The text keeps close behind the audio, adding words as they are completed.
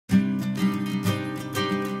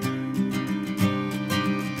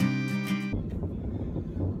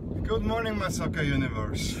Good morning, my soccer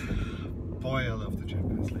universe. Boy, I love the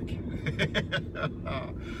Champions League.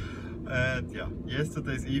 And yeah,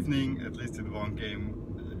 yesterday's evening, at least in one game,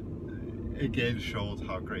 again showed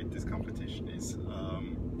how great this competition is.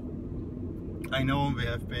 I know we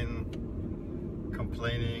have been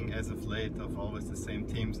complaining as of late of always the same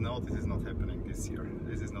teams. No, this is not happening this year.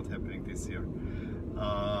 This is not happening this year.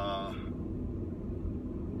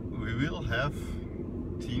 We will have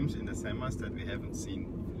teams in the semis that we haven't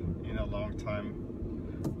seen in a long time.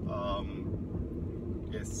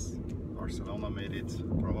 Yes, Barcelona made it,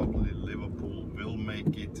 probably Liverpool will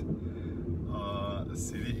make it.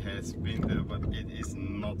 City has been there, but it is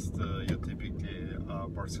not your typically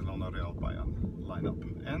Barcelona Real Bayern lineup,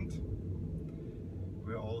 and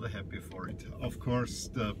we're all the happy for it. Of course,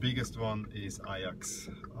 the biggest one is Ajax.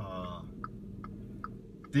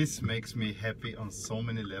 This makes me happy on so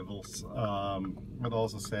many levels, but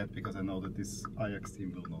also sad because I know that this Ajax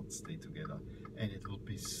team will not stay together, and it will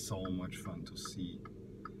be so much fun to see.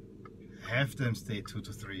 Have them stay 2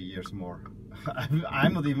 to 3 years more.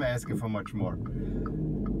 I'm not even asking for much more.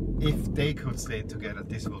 If they could stay together,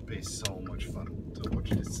 this will be so much fun to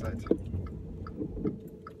watch this side.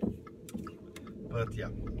 But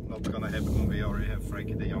yeah, not gonna happen. We already have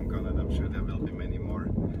Frankie de Jong on, and I'm sure there will be many more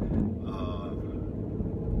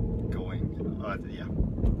going. Yeah,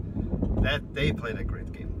 that they played a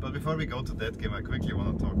great game. But before we go to that game, I quickly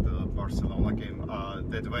want to talk the Barcelona game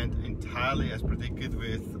that went entirely as predicted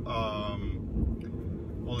with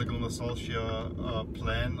Ole Gunnar Solskjaer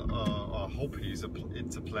plan. I hope it's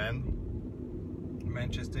a plan.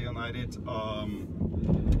 Manchester United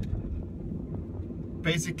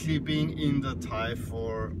basically being in the tie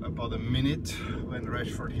for about a minute when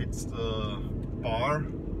Rashford hits the bar,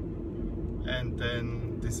 and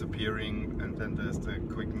then disappearing, and then there's the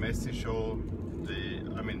quick Messi show,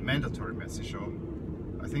 mandatory Messi show.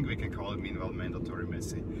 I think we can call it meanwhile mandatory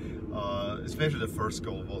Messi. Especially the first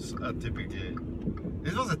goal was a typical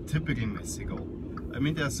Messi goal. I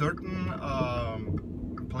mean, there are certain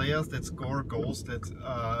players that score goals that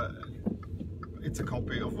it's a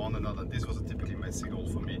copy of one another. This was a typically Messi goal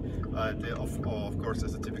for me. Of course,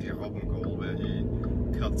 there's a typical Robben goal where he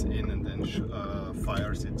cuts in and then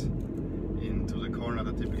fires it into the corner.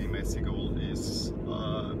 The typical Messi goal is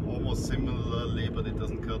almost similarly, but it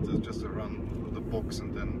doesn't cut. It's just a run through the box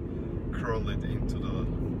and then curl it into the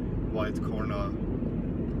wide corner.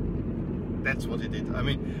 That's what he did. I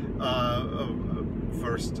mean,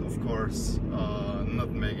 first, of course,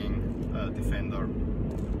 nutmegging defender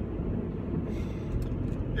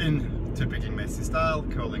in typical Messi style,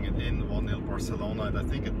 curling it in, 1-0 Barcelona. And I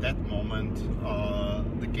think at that moment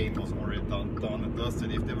the game was already done and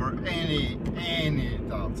dusted. If there were any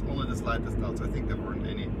doubts, only the slightest doubts, I think there weren't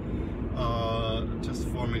any. Just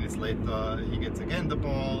 4 minutes later he gets again the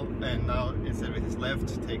ball, and now instead with his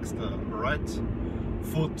left takes the right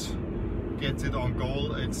foot, gets it on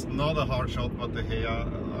goal. It's not a hard shot, but the hair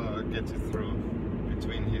gets it through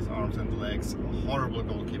between his arms and legs. A horrible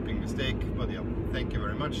goalkeeping mistake, but yeah, thank you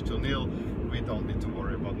very much. 2-0. We don't need to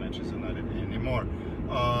worry about Manchester United anymore.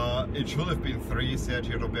 It should have been 3.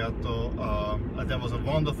 Sergio Roberto. That was a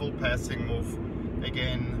wonderful passing move.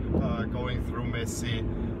 Again, going through Messi.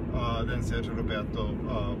 Then Sergio Roberto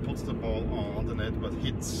puts the ball on the net, but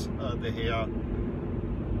hits the hair.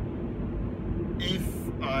 If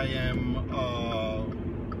I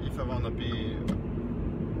want to be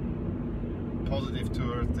positive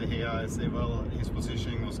towards the hair, I say, well, his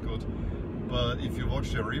positioning was good, but if you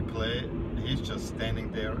watch the replay, he's just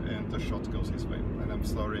standing there and the shot goes his way. And I'm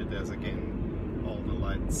sorry, there's again all the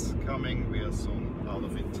lights coming. We are soon out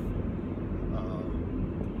of it.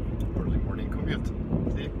 Early morning commute.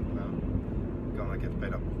 See, gonna get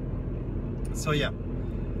better. So yeah,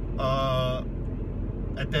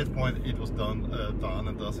 at that point it was done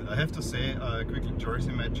and dusted. I have to say, quickly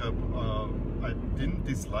jersey matchup. I didn't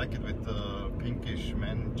dislike it with the pinkish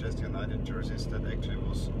Manchester United jerseys. That actually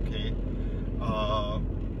was okay.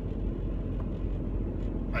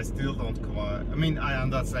 I still don't quite. I mean, I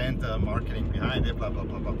understand the marketing behind it, blah blah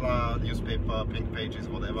blah blah blah. Newspaper, pink pages,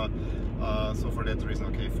 whatever. So for that reason,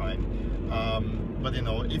 okay, fine. But you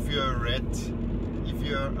know, if you're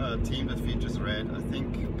a team that features red, I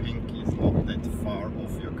think pink is not that far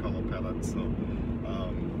off your color palette. So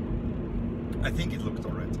I think it looked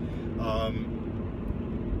alright.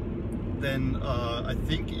 Then I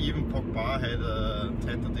think even Pogba had a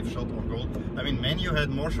tentative shot on goal. I mean, Man U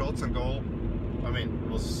had more shots on goal. I mean,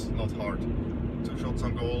 it was not hard. 2 shots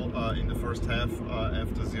on goal in the first half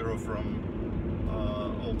after 0 from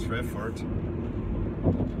Old Trafford.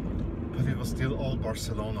 But it was still all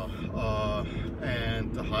Barcelona.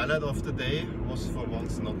 And the highlight of the day was for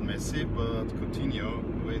once not Messi, but Coutinho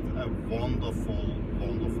with a wonderful,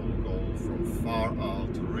 wonderful goal from far out,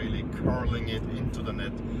 really curling it into the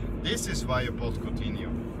net. This is why you bought Coutinho.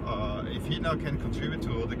 If he now can contribute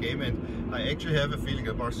to the game, and I actually have a feeling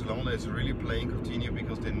that Barcelona is really playing Coutinho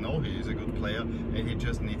because they know he is a good player and he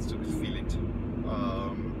just needs to feel it.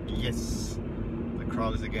 Yes, the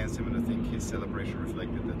crowd is against him, and I think his celebration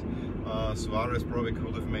reflected that. Suarez probably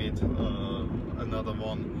could have made another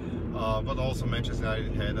one, but also Manchester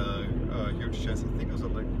United had a huge chance. I think it was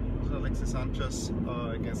Alexis Sanchez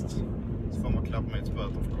against his former clubmates,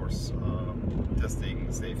 but of course Ter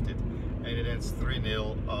Stegen saved it, and it ends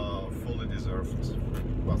 3-0, fully deserved.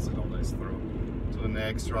 Barcelona is through to the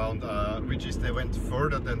next round, which is they went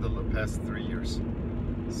further than the past 3 years.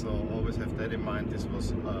 So always have that in mind. This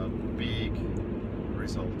was a big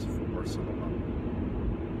result for Barcelona,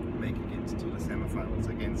 making it to the semi-finals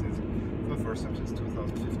again for the first time since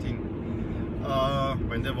 2015,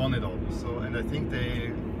 when they won it all. So, and I think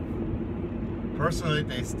they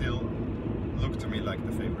personally still look to me like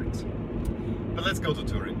the favorites. But let's go to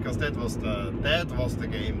Turin, because that was the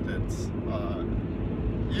game that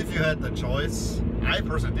if you had the choice, I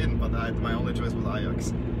personally didn't, but my only choice was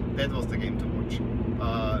Ajax. That was the game to watch.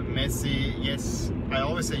 Messi, yes, I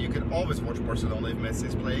always say you can always watch Barcelona if Messi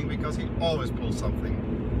is playing, because he always pulls something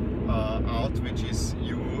out, which is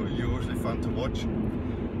usually fun to watch.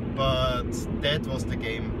 But that was the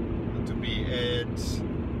game to be.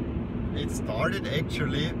 It started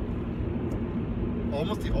actually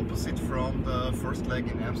almost the opposite from the first leg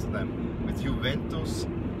in Amsterdam, with Juventus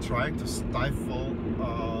trying to stifle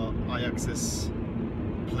Ajax's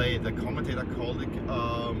play. The commentator called it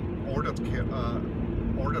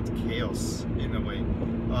ordered chaos in a way,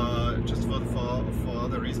 just for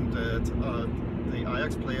the reason that the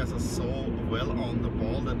Ajax players are so well on the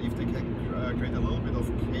ball that if they can create a little bit of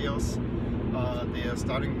chaos, they are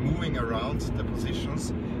starting moving around the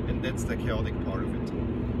positions, and that's the chaotic part of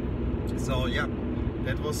it. So yeah,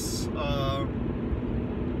 that was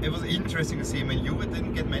it was interesting to see. I mean, Juve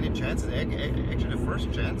didn't get many chances. Actually, the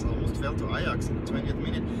first chance almost fell to Ajax in the 20th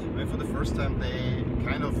minute. I mean, for the first time they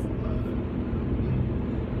kind of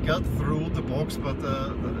got through the box, but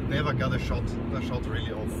never got a shot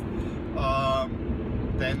really off.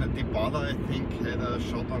 Then Dybala, I think, had a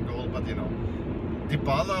shot on goal, but you know,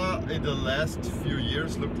 Dybala in the last few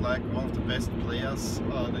years looked like one of the best players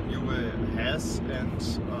that Juve has,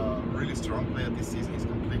 and really strong player. This season is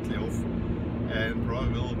completely off, and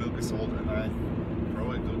probably will be sold, and I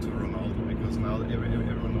probably do to Ronaldo, because now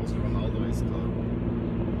everyone knows Ronaldo is the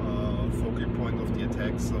focal point of the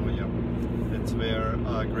attack. So yeah, that's where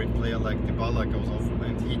a great player like Dybala goes off,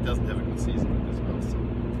 and he doesn't have a good season as well. So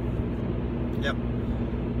yeah,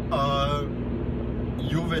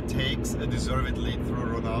 Juve takes a deserved lead through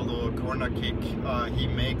Ronaldo, corner kick. He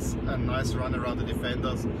makes a nice run around the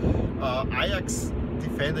defenders. Ajax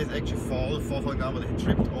defender is actually falling down, but he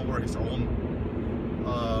tripped over his own,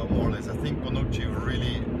 more or less. I think Bonucci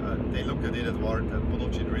really, they look at it at war, that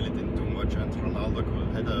Bonucci really didn't do much, and Ronaldo could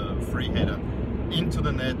have had a free header into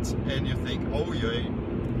the net, and you think, oh yeah,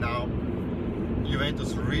 now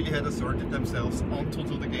Juventus really had asserted themselves onto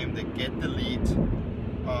the game. They get the lead.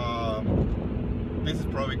 This is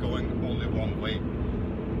probably going only one way,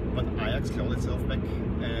 but Ajax clawed itself back,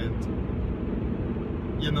 and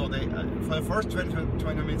you know, they for the first 20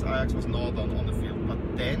 minutes Ajax was not on the field, but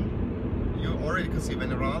then you already could see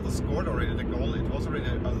when Ronaldo scored already the goal, it was already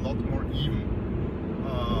a lot more even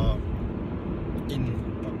in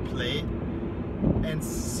play. And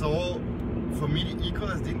so for me, the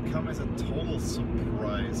equalizer didn't come as a total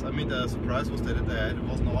surprise. I mean, the surprise was that it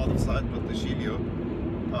was no out of sight, but the Giglio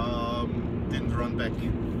didn't run back,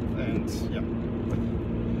 and yeah,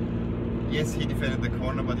 yes, he defended the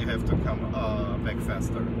corner, but you have to come back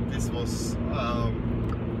faster. This was a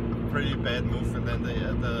pretty bad move, and then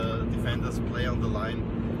the defenders play on the line,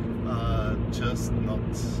 just not.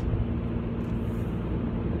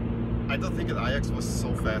 I don't think that Ajax was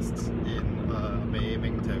so fast in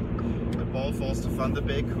making time. The ball falls to Van de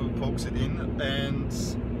Beek, who pokes it in, and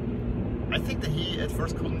I think that he at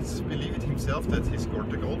first couldn't believe it himself that he scored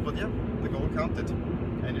the goal, but yeah, the goal counted,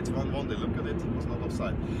 and it's 1-1. They look at it, it was not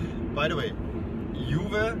offside. By the way,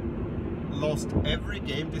 Juve lost every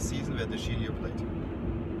game this season where the Giglio played.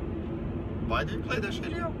 Why do you play the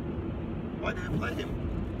Giglio? Why do you play him?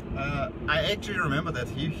 I actually remember that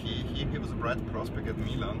he was a bright prospect at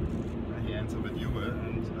Milan. He ends up at Juve,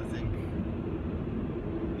 and I think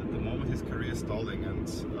at the moment his career is stalling, and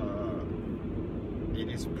it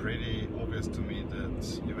is pretty obvious to me that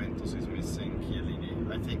Juventus is missing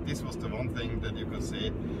Chiellini. I think this was the one thing that you could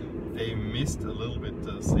say they missed a little bit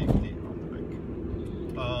the safety on the back.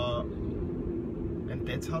 And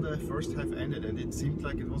that's how the first half ended, and it seemed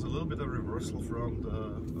like it was a little bit of a reversal from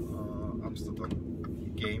the Amsterdam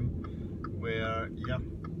game, where, yeah,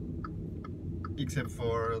 except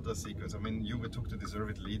for the sequence. I mean, Juve took the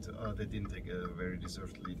deserved lead. They didn't take a very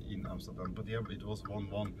deserved lead in Amsterdam, but yeah, it was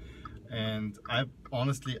 1-1. And I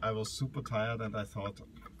honestly, I was super tired, and I thought,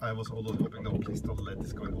 I was always hoping, no, please don't let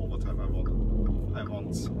this go in overtime. I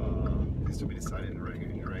want this to be decided in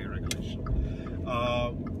regulation.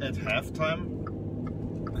 At halftime,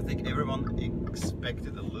 I think everyone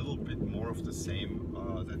expected a little bit more of the same.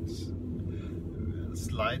 That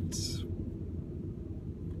slight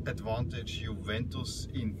advantage Juventus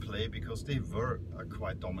in play, because they were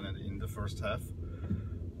quite dominant in the first half,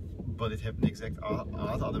 but it happened exact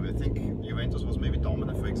other way. I think Juventus was maybe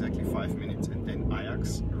dominant for exactly 5 minutes, and then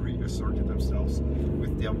Ajax reasserted themselves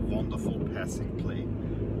with their wonderful passing play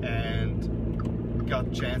and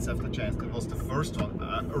got chance after chance. That was the first one,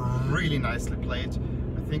 really nicely played.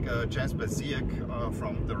 I think a chance by Ziyech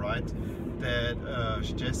from the right that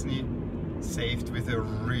Szczesny saved with a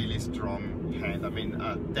really strong hand. I mean,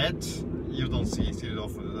 that you don't see it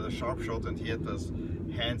often. A sharp shot, and he had his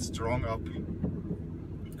hand strong up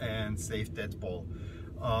and saved that ball.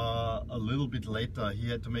 A little bit later, he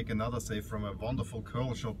had to make another save from a wonderful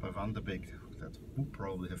curl shot by Van de Beek that would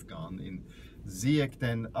probably have gone in. Ziyech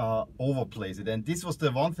then overplays it, and this was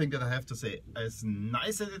the one thing that I have to say. As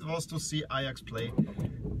nice as it was to see Ajax play,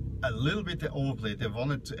 a little bit they overplayed. They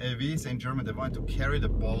wanted to, we say in German, they wanted to carry the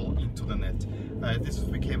ball into the net. This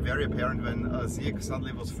became very apparent when Ziyech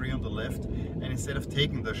suddenly was free on the left, and instead of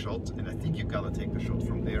taking the shot, and I think you gotta take the shot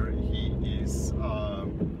from there, he is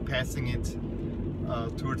passing it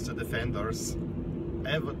towards the defenders.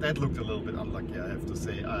 That looked a little bit unlucky, I have to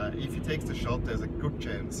say. If he takes the shot, there's a good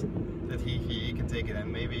chance that he can take it,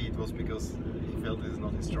 and maybe it was because he felt it is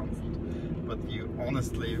not his strong foot. But you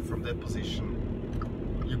honestly, from that position,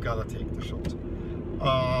 you gotta take the shot.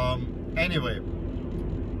 Anyway,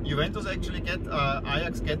 Juventus actually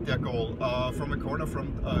Ajax get their goal from a corner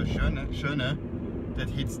from Schöne that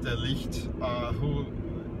hits the Licht.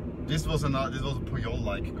 This was a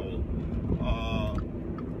Puyol-like goal.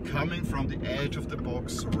 Coming from the edge of the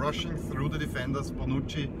box, rushing through the defenders,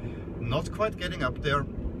 Bonucci not quite getting up there,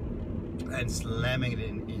 and slamming it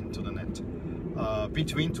into the net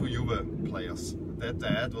between two Juve players.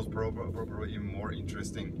 That was probably even more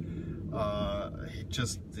interesting.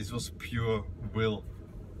 This was pure will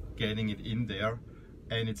getting it in there,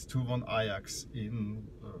 and it's 2-1 Ajax in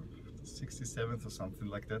the 67th or something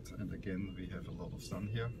like that. And again, we have a lot of sun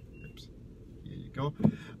here. Oops. Here you go.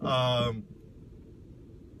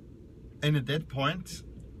 And at that point,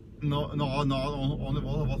 only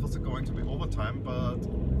what was going to be overtime, but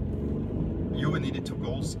Juve needed 2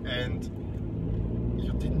 goals, and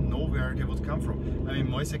you didn't know where they would come from. I mean,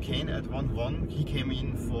 Moise Kean at 1-1, he came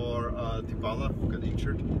in for Dybala, who got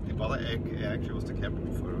injured. Dybala actually was the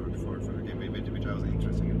captain for the game, which I was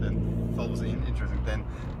interesting, and then thought was interesting. Then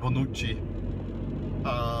Bonucci,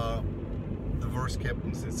 the worst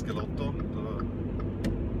captain since Schelotto,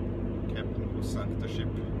 the captain who sank the ship.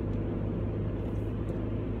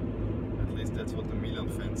 At least that's what the Milan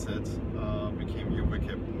fan said. Became Juve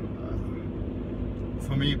captain.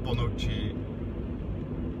 For me, Bonucci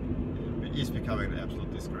is becoming an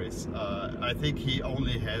absolute disgrace. I think he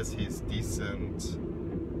only has his decent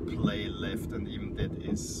play left, and even that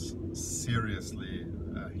is seriously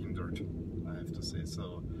hindered, I have to say.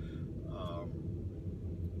 So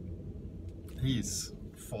he's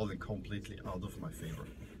falling completely out of my favor.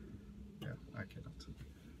 Yeah, I cannot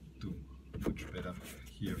do much better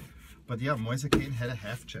here. But yeah, Moise Kean had a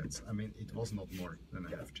half chance. I mean, it was not more than a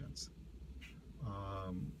half chance.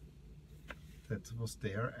 That was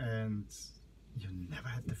there, and you never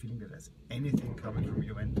had the feeling that there's anything coming from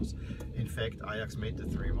Juventus. In fact, Ajax made the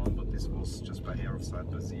 3-1, but this was just by hair offside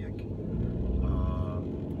by Ziyech.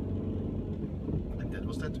 And that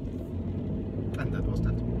was that. And that was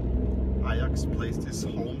that. Ajax placed his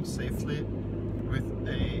home safely with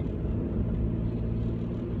a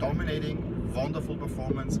dominating, wonderful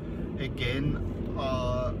performance. Again,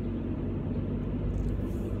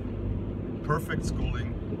 perfect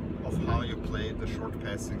schooling of how you play the short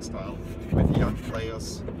passing style with young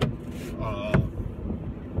players.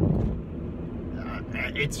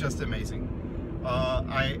 It's just amazing.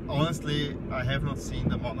 I honestly have not seen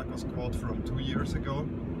the Monaco squad from 2 years ago.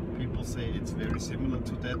 People say it's very similar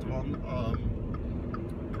to that one.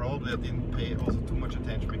 Probably I didn't pay also too much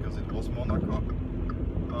attention because it was Monaco.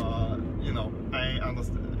 you know, I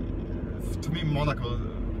understand. To me, Monaco,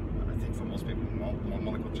 I think for most people,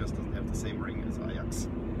 Monaco just doesn't have the same ring as Ajax.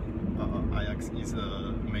 Ajax is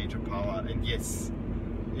a major power, and yes,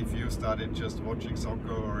 if you started just watching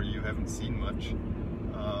soccer or you haven't seen much,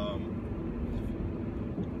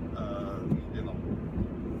 you know,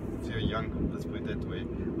 if you're young, let's put it that way,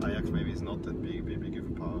 Ajax maybe is not that big of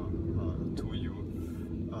a power to you.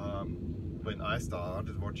 When I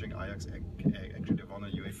started watching Ajax, actually they won a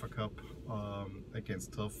UEFA Cup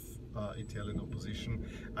against tough Italian opposition.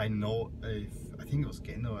 I know, I think it was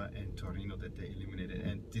Genoa and Torino that they eliminated,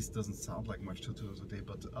 and this doesn't sound like much to do today,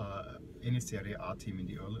 but any Serie A team in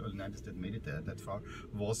the early 90s that made it that far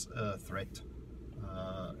was a threat,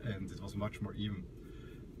 and it was much more even.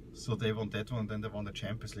 So they won that one, then they won the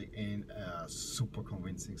Champions League in a super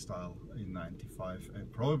convincing style in '95,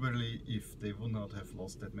 and probably if they would not have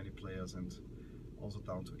lost that many players and also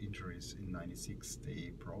down to injuries in '96,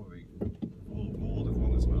 they probably would have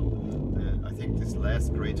won as well. I think this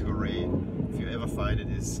last great hooray, if you ever find it,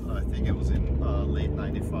 is I think it was in late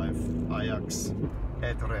 '95, Ajax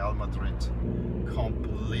at Real Madrid,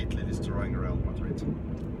 completely destroying Real Madrid.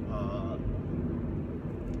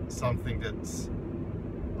 Something that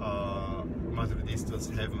Madridistas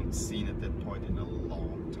haven't seen at that point in a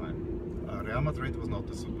long time. Real Madrid was not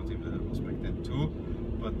the super team that it was back then too,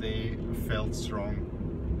 but they felt strong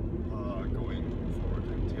going forward.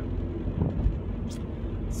 And,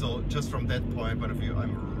 so just from that point of view,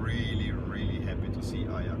 I'm really happy to see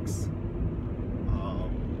Ajax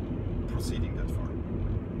proceeding that far.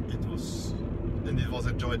 It was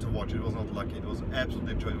a joy to watch. It was not lucky, it was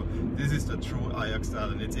absolutely enjoyable. This is the true Ajax style,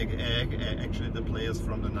 and it's actually the players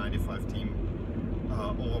from the '95 team,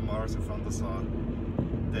 Overmars and Van der Sar,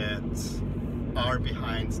 that are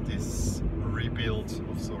behind this rebuild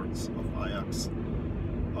of sorts of Ajax.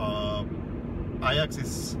 Ajax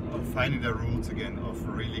is finding their roots again of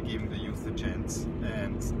really giving the youth a chance,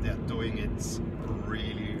 and they're doing it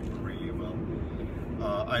really well.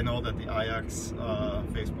 I know that the Ajax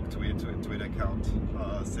Facebook Twitter account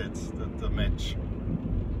said that the match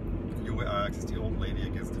Juve Ajax is the old lady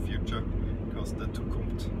against the future, because the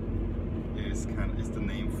Zukunft is the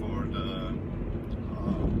name for the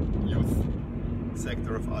youth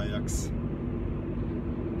sector of Ajax,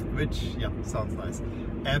 which sounds nice.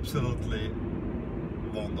 Absolutely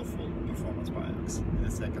wonderful performance by Ajax in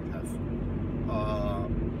the second half.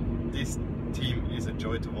 This team is a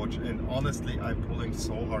joy to watch, and honestly I'm pulling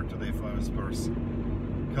so hard today for Spurs,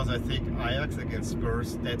 because I think Ajax against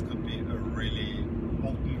Spurs, that could be a really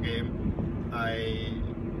open game. I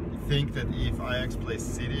think that if Ajax plays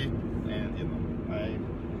City, and you know, I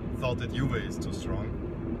thought that Juve is too strong,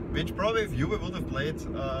 which probably if Juve would have played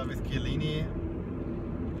with Chiellini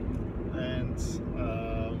and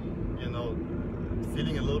you know,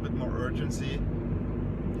 feeling a little bit more urgency,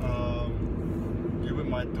 Juve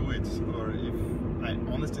might do it. Or if I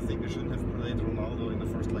honestly think they shouldn't have played Ronaldo in the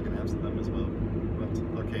first leg in Amsterdam as well. But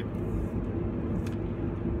okay,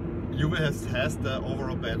 Juve has the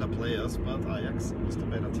overall better players, but Ajax was the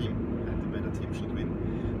better team, and the better team should win.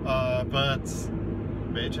 But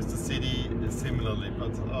Manchester City similarly.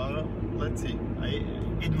 But let's see.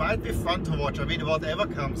 It might be fun to watch. I mean, whatever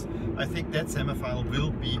comes, I think that semi-final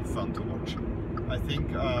will be fun to watch. I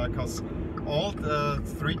think because all the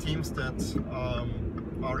three teams that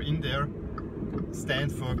are in there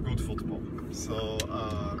stand for good football. So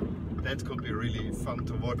that could be really fun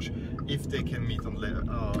to watch if they can meet on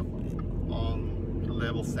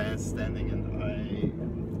level standing. And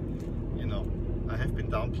you know, I have been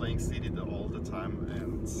downplaying City all the time,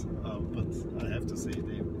 and but I have to say,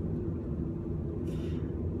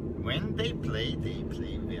 when they play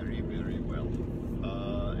very well.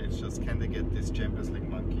 It's just, can they get this Champions League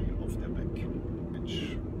monkey off their back,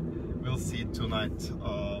 which we'll see tonight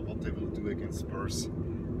what they will do against Spurs.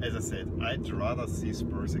 As I said, I'd rather see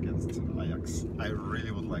Spurs against Ajax. I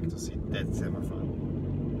really would like to see that semi-final,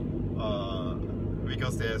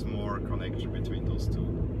 because there's more connection between those two.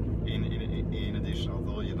 In addition,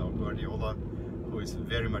 although you know, Guardiola, who is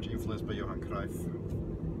very much influenced by Johan Cruyff,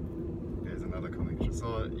 there's another connection.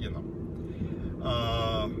 So you know,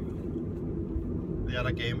 the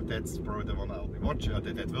other game, that's probably the one I'll be watching.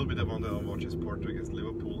 That will be the one that I'll watch, is Porto against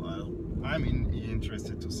Liverpool. I'm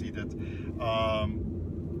interested to see that.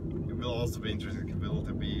 It will also be interesting. Will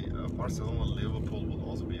there be Barcelona Liverpool? Will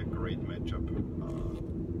also be a great matchup.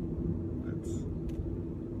 That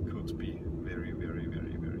could be very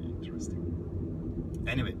interesting.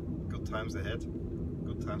 Anyway, good times ahead,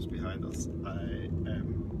 good times behind us. I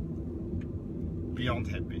am beyond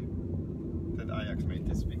happy that Ajax made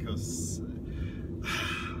this, because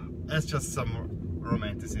that's just some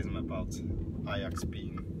romanticism about Ajax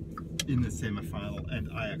being in the semi-final and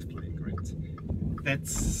Ajax playing great.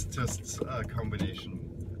 That's just a combination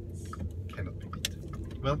that cannot be beat.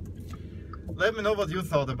 Well, let me know what you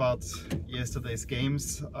thought about yesterday's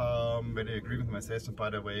games, whether you agree with my assessment.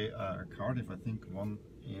 By the way, Cardiff I think won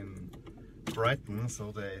in Brighton,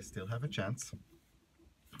 so they still have a chance.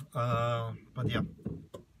 But yeah,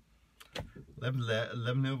 let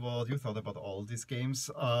me know what you thought about all these games,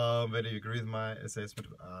 whether you agree with my assessment,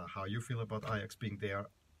 how you feel about Ajax being there.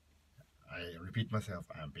 I repeat myself,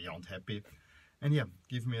 I am beyond happy. And yeah,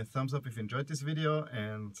 give me a thumbs up if you enjoyed this video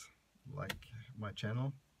and like my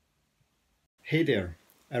channel. Hey there,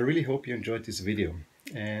 I really hope you enjoyed this video.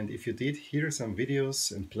 And if you did, here are some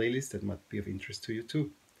videos and playlists that might be of interest to you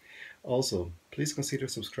too. Also, please consider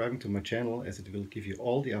subscribing to my channel, as it will give you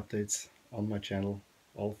all the updates on my channel,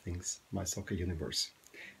 all things my soccer universe.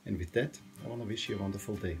 And with that, I want to wish you a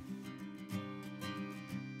wonderful day.